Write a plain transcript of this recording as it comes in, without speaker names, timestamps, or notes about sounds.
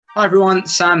Hi everyone,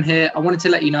 Sam here. I wanted to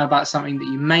let you know about something that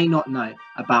you may not know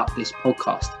about this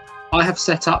podcast. I have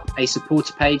set up a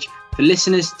supporter page for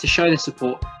listeners to show their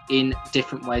support in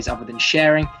different ways other than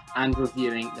sharing and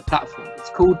reviewing the platform.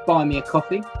 It's called Buy Me a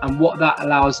Coffee, and what that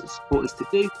allows supporters to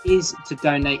do is to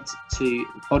donate to the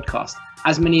podcast.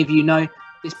 As many of you know,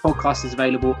 this podcast is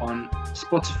available on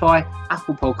Spotify,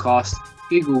 Apple Podcasts,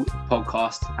 Google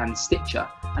Podcasts and Stitcher,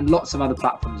 and lots of other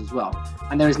platforms as well.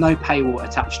 And there is no paywall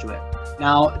attached to it.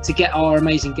 Now, to get our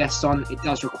amazing guests on, it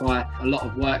does require a lot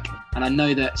of work, and I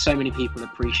know that so many people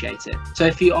appreciate it. So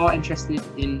if you are interested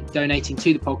in donating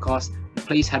to the podcast,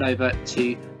 please head over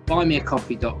to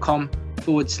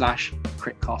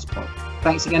buymeacoffee.com/CritCastPod.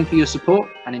 Thanks again for your support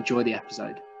and enjoy the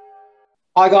episode.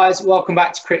 Hi guys, welcome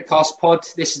back to CritCast Pod.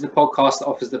 This is the podcast that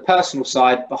offers the personal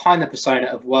side behind the persona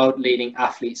of world-leading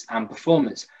athletes and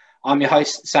performers. I'm your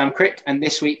host, Sam Crick, and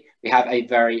this week we have a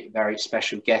very, very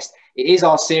special guest. It is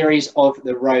our series of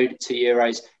The Road to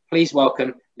Euros. Please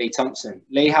welcome Lee Thompson.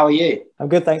 Lee, how are you? I'm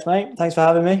good, thanks, mate. Thanks for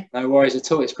having me. No worries at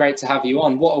all. It's great to have you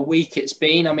on. What a week it's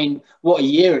been. I mean, what a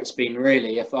year it's been,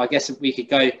 really. I guess if we could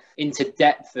go into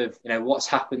depth of, what's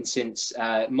happened since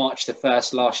March the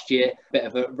 1st last year, a bit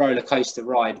of a roller coaster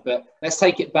ride. But let's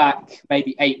take it back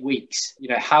maybe 8 weeks.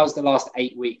 How's the last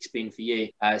 8 weeks been for you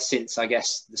since, I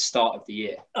guess, the start of the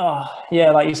year? Oh,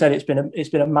 yeah, like you said, it's been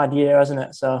a mad year, hasn't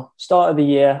it? So start of the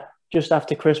year, just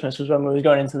after Christmas was when we were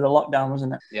going into the lockdown,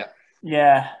 wasn't it? Yeah.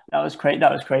 Yeah, that was crazy.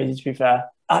 That was crazy, to be fair.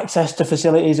 Access to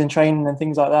facilities and training and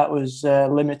things like that was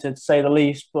limited, to say the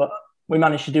least. But we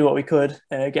managed to do what we could,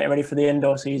 getting ready for the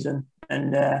indoor season.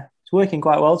 And it's working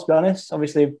quite well, to be honest.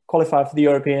 Obviously, qualified for the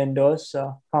European indoors,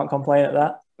 so can't complain at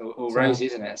that. All rosy,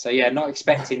 isn't it? So, yeah, not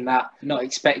expecting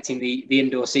the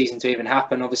indoor season to even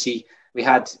happen. Obviously, we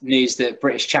had news that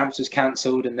British Champs was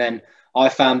cancelled, and then I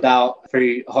found out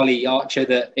through Holly Archer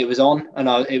that it was on, and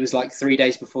it was like 3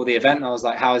 days before the event. And I was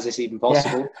like, how is this even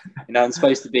possible? Yeah. I'm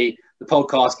supposed to be the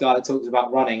podcast guy that talks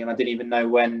about running, and I didn't even know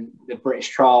when the British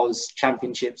Trials,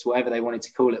 Championships, whatever they wanted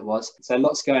to call it was. So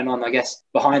lots going on, I guess,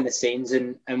 behind the scenes.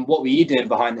 And what were you doing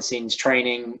behind the scenes,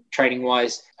 training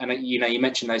wise? And you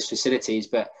mentioned those facilities,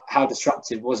 but how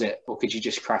disruptive was it, or could you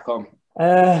just crack on?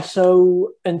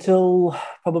 So until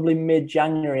probably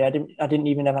mid-January, I didn't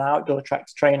even have an outdoor track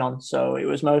to train on. So it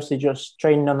was mostly just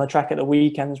training on the track at the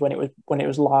weekends when it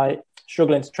was light,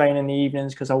 struggling to train in the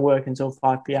evenings because I work until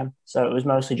 5 p.m. So it was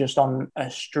mostly just on a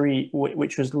street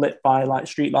which was lit by like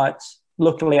street lights.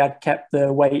 Luckily, I'd kept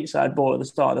the weights that I'd bought at the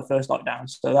start of the first lockdown,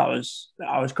 so I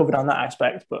was covered on that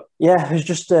aspect. But yeah, it was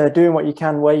just doing what you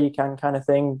can, where you can, kind of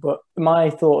thing. But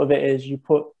my thought of it is, you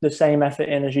put the same effort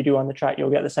in as you do on the track, you'll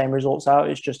get the same results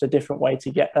out. It's just a different way to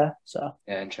get there. So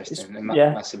yeah, interesting.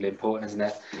 Massively important, isn't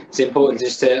it? It's important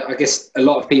just to, I guess, a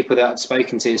lot of people that I've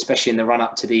spoken to, especially in the run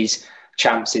up to these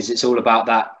champs, it's all about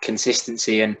that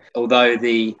consistency. And although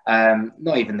the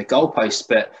not even the goalposts,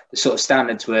 but the sort of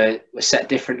standards were set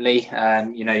differently,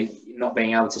 not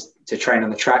being able to train on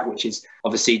the track, which is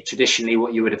obviously traditionally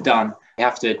what you would have done, you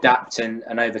have to adapt and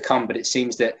overcome. But it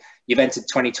seems that you've entered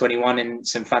 2021 in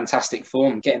some fantastic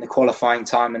form, getting the qualifying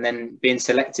time and then being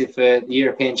selected for the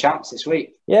European champs this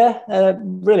week. Yeah,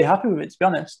 really happy with it, to be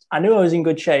honest. I knew I was in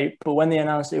good shape, but when they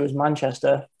announced it was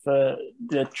Manchester for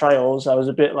the trials, I was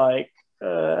a bit like,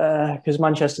 because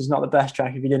Manchester's not the best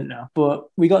track if you didn't know. But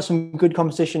we got some good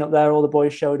competition up there. All the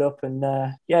boys showed up, and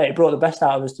it brought the best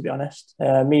out of us, to be honest.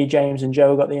 Me, James and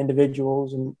Joe got the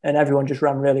individuals, and everyone just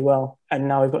ran really well. And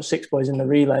now we've got 6 boys in the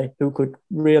relay who could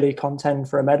really contend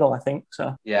for a medal, I think.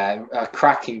 So yeah, a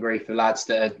cracking group of lads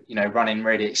that are running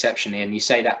really exceptionally. And you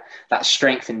say that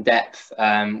strength and depth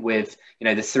with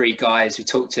the 3 guys. We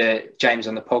talked to James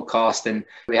on the podcast, and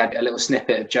we had a little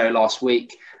snippet of Joe last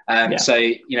week. So,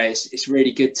 it's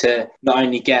really good to not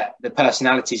only get the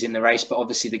personalities in the race, but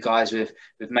obviously the guys with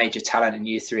major talent, and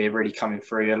you 3 are really coming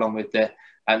through along with the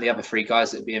other 3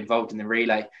 guys that will be involved in the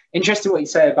relay. Interesting what you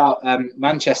say about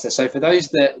Manchester. So for those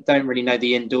that don't really know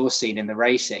the indoor scene in the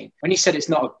racing, when you said it's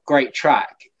not a great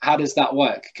track, how does that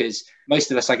work? Because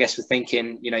most of us, I guess, were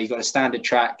thinking, you've got a standard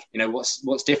track.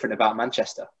 What's different about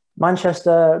Manchester?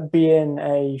 Manchester being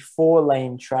a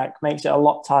 4-lane track makes it a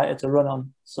lot tighter to run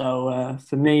on. So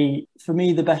for me,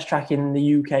 the best track in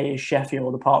the UK is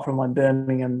Sheffield, apart from when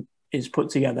Birmingham is put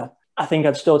together. I think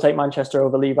I'd still take Manchester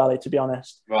over Lee Valley, to be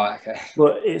honest. Right, okay.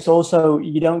 But it's also,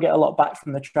 you don't get a lot back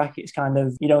from the track. It's kind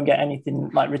of, you don't get anything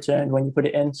like returned when you put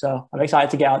it in. So I'm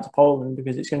excited to get out to Poland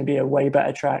because it's going to be a way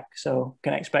better track. So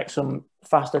can expect some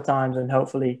faster times and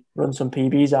hopefully run some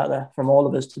PBs out there from all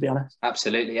of us, to be honest.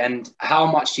 Absolutely. And how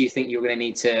much do you think you're going to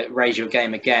need to raise your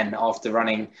game again after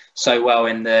running so well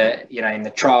in the, in the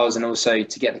trials and also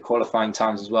to get the qualifying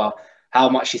times as well? how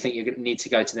much do you think you're going to need to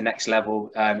go to the next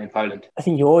level in Poland? I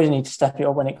think you always need to step it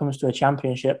up when it comes to a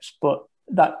championships, but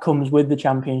that comes with the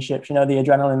championships, the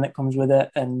adrenaline that comes with it.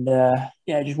 And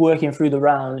just working through the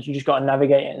rounds, you just got to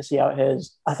navigate it and see how it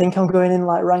is. I think I'm going in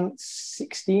like ranked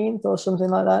 16th or something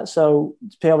like that. So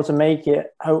to be able to make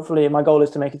it, hopefully my goal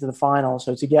is to make it to the final.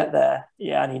 So to get there,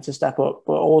 I need to step up.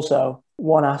 But also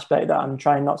one aspect that I'm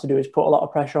trying not to do is put a lot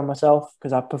of pressure on myself,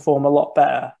 because I perform a lot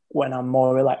better when I'm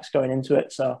more relaxed going into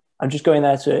it. So I'm just going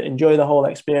there to enjoy the whole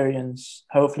experience,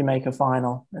 hopefully make a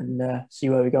final, and see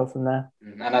where we go from there.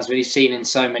 And as we've seen in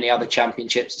so many other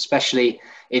championships, especially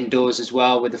indoors as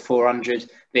well, with the 400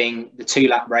 being the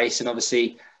 2-lap race, and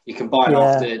obviously you combine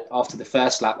after the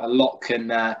first lap, a lot can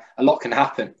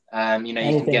happen. You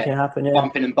can get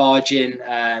bumping and barging,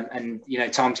 and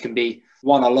times can be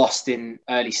won or lost in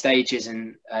early stages,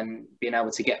 and being able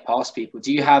to get past people.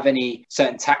 Do you have any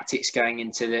certain tactics going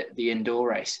into the indoor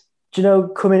race? Do you know,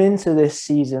 coming into this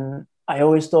season, I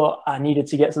always thought I needed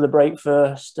to get to the break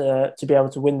first to be able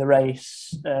to win the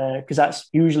race, because that's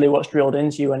usually what's drilled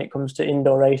into you when it comes to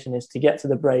indoor racing, is to get to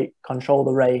the break, control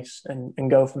the race, and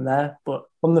go from there. But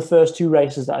from the first 2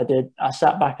 races that I did, I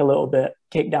sat back a little bit,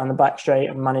 kicked down the back straight,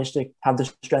 and managed to have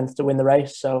the strength to win the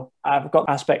race. So I've got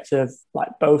aspects of like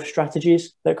both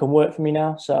strategies that can work for me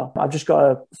now. So I've just got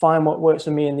to find what works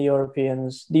for me and the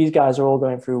Europeans. These guys are all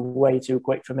going through way too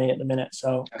quick for me at the minute.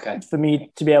 So for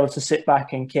me to be able to sit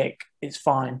back and kick, it's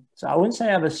fine. So I wouldn't say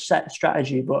I have a set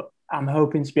strategy, but I'm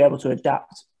hoping to be able to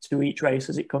adapt to each race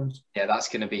as it comes. Yeah, that's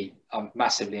going to be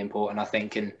massively important, I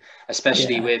think, and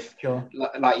especially with,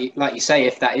 like you say,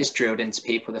 if that is drilled into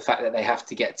people, the fact that they have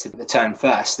to get to the turn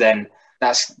first, then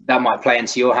that might play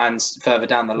into your hands further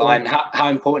down the line. How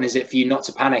important is it for you not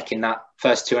to panic in that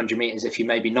first 200 meters if you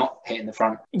maybe not hitting the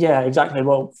front? Yeah, exactly.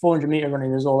 Well, 400 meter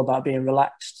running is all about being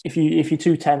relaxed. If you're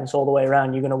too tense all the way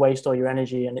around, you're going to waste all your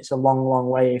energy, and it's a long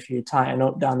way if you tighten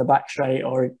up down the back straight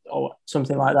or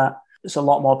something like that. It's a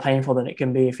lot more painful than it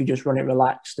can be if you just run it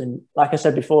relaxed. And like I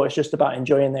said before, it's just about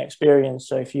enjoying the experience.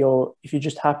 So if you're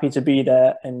just happy to be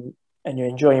there and you're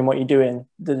enjoying what you're doing,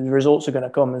 the results are going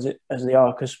to come as they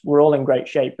are, because we're all in great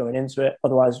shape going into it.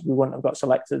 Otherwise, we wouldn't have got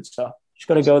selected. So just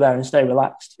got to go there and stay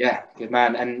relaxed. Yeah, good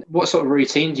man. And what sort of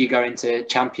routine do you go into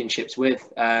championships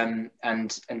with? And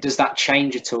does that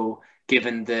change at all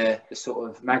given the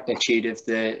sort of magnitude of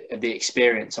the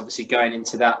experience? Obviously, going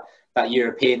into that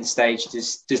European stage,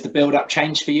 does the build-up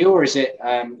change for you, or is it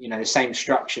the same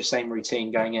structure, same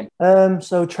routine going in?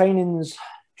 So training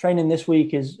this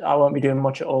week I won't be doing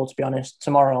much at all, to be honest.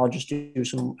 Tomorrow I'll just do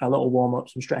a little warm-up,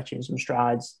 some stretching, some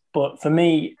strides. But for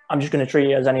me, I'm just going to treat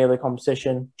it as any other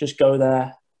competition. Just go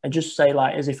there and just say,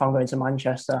 like, as if I'm going to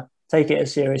Manchester. Take it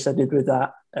as serious as I did with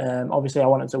that. Obviously I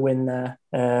wanted to win there,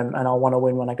 and I'll want to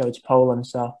win when I go to Poland.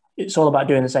 So it's all about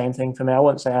doing the same thing for me. I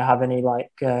won't say I have any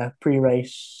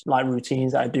pre-race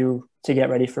routines that I do to get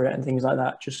ready for it and things like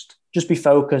that. Just be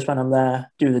focused when I'm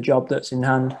there, do the job that's in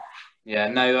hand. Yeah,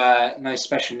 no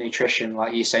special nutrition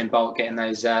like Usain Bolt getting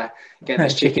those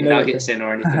chicken nuggets in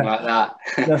or anything like that.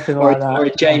 Nothing or, like that. Or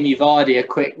a Jamie Vardy, a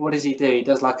quick, what does he do? He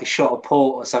does like a shot of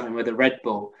port or something with a Red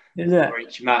Bull for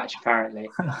each match, apparently.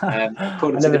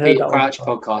 According to the Peter Crouch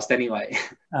podcast, anyway.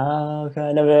 Oh, okay.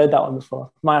 I never heard that one before.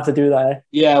 Might have to do that.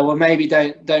 Yeah, well, maybe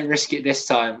don't risk it this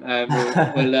time.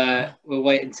 We'll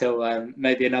wait until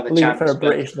maybe another chance for a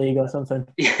British league or something.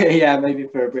 Yeah, maybe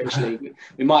for a British league.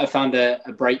 We might have found a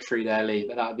breakthrough there, Lee,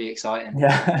 but that would be exciting.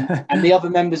 Yeah. And the other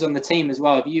members on the team as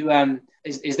well. Have you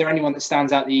is there anyone that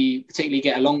stands out that you particularly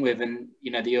get along with, and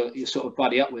that you're sort of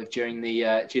buddy up with during the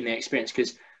experience?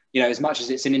 Because as much as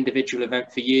it's an individual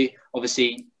event for you,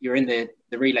 obviously you're in the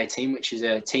relay team, which is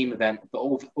a team event, but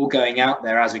all going out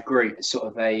there as a group is sort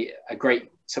of a great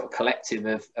sort of collective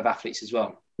of athletes as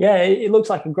well. Yeah, it looks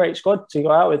like a great squad to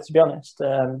go out with, to be honest.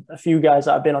 A few guys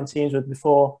that I've been on teams with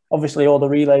before. Obviously, all the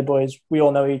relay boys, we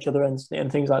all know each other and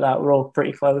things like that. We're all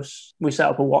pretty close. We set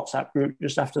up a WhatsApp group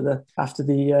just after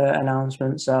the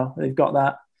announcement, so they've got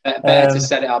that. Better to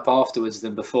set it up afterwards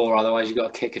than before, otherwise you've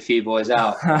got to kick a few boys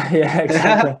out. Yeah,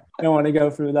 exactly. Don't want to go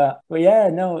through that. But yeah,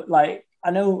 no, I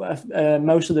know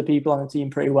most of the people on the team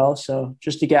pretty well, so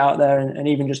just to get out there and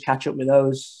even just catch up with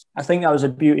those. I think that was a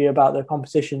beauty about the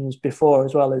competitions before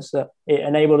as well, is that it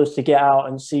enabled us to get out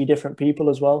and see different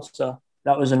people as well. So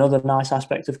that was another nice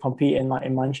aspect of competing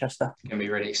in Manchester. It's going to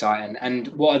be really exciting. And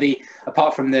what are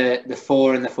apart from the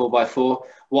 4 and the 4x4,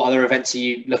 what other events are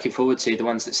you looking forward to, the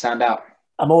ones that stand out?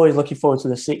 I'm always looking forward to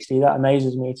the 60. That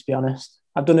amazes me, to be honest.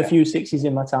 I've done a few 60s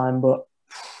in my time, but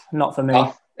not for me.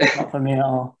 Oh. Not for me at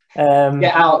all.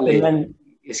 Get out, Lee.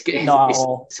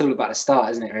 It's all about the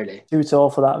start, isn't it, really? Too tall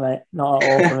for that, mate. Not at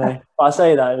all for me. But I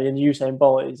say that, I mean, Usain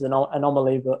Bolt is an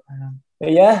anomaly, but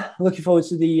yeah, looking forward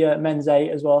to the men's 8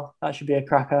 as well. That should be a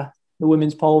cracker. The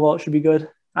women's pole vault should be good,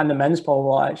 and the men's pole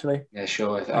vault actually. Yeah,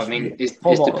 sure. I mean, is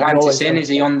Duplantis in? Is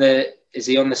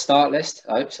he on the start list?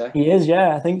 I hope so. He is,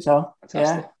 yeah, I think so.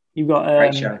 Fantastic. Yeah, you've got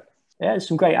great show. Yeah,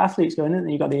 some great athletes going in.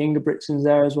 You've got the Ingebrigtsens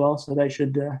there as well, so they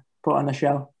should put on a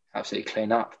show. Absolutely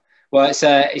clean up. Well,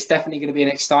 it's definitely going to be an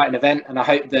exciting event, and I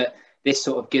hope that this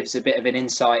sort of gives a bit of an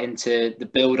insight into the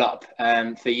build-up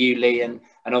for you, Lee, and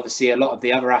obviously a lot of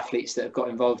the other athletes that have got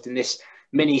involved in this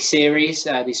mini-series,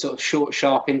 these sort of short,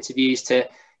 sharp interviews to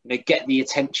get the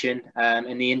attention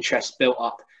and the interest built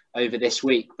up over this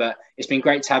week. But it's been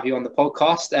great to have you on the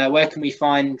podcast. Where can we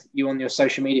find you on your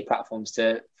social media platforms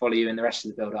to follow you in the rest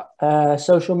of the build-up?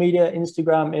 Social media,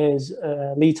 Instagram is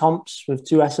Lee Tomps with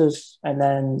 2 S's, and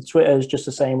then Twitter is just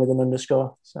the same with an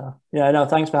 _. So yeah, no,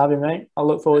 thanks for having me, mate. I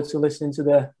look forward to listening to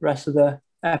the rest of the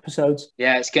episodes.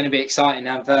 Yeah, it's going to be exciting.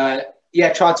 I've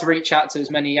tried to reach out to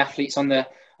as many athletes on the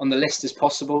list as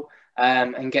possible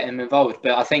and get them involved.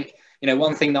 But I think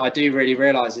one thing that I do really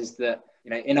realise is that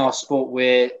in our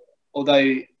sport,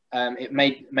 although it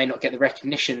may not get the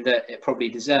recognition that it probably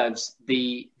deserves,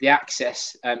 the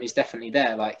access is definitely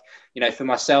there. Like, for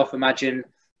myself, imagine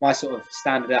my sort of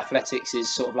standard athletics is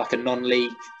sort of like a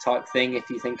non-league type thing, if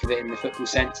you think of it in the football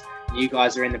sense. You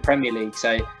guys are in the Premier League,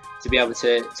 so to be able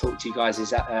to talk to you guys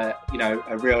is a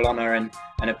real honour and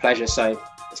a pleasure. So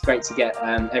it's great to get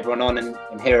everyone on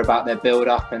and hear about their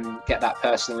build-up and get that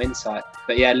personal insight.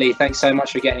 But yeah, Lee, thanks so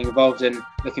much for getting involved and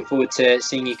looking forward to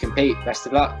seeing you compete. Best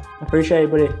of luck. Appreciate it,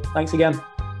 buddy. Thanks again.